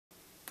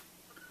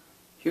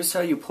Here's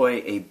how you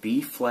play a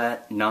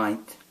B-flat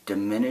ninth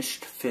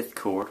diminished fifth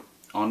chord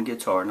on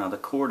guitar. Now the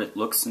chord, it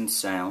looks and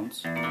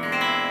sounds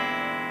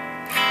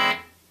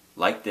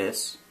like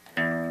this.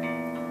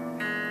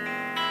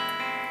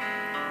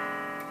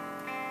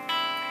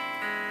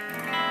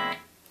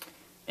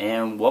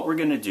 And what we're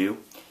going to do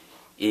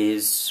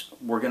is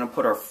we're going to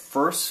put our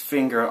first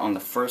finger on the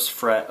first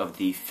fret of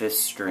the fifth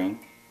string,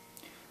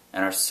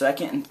 and our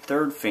second and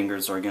third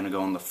fingers are going to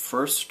go on the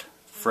first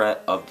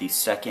fret of the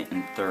second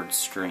and third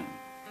string.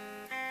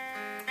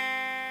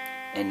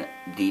 And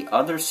the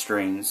other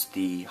strings,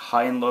 the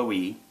high and low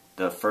E,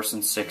 the first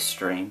and sixth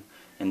string,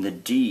 and the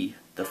D,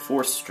 the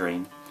fourth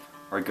string,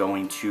 are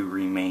going to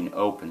remain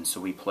open. So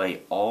we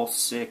play all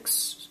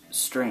 6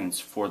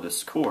 strings for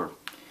this chord.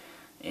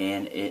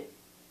 And it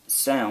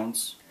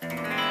sounds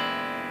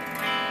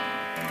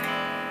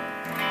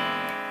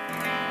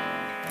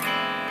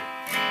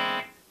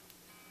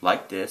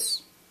like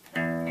this.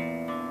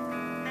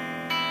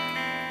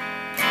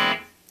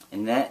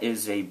 And that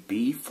is a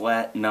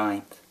B-flat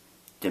ninth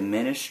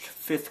diminished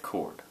fifth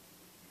chord.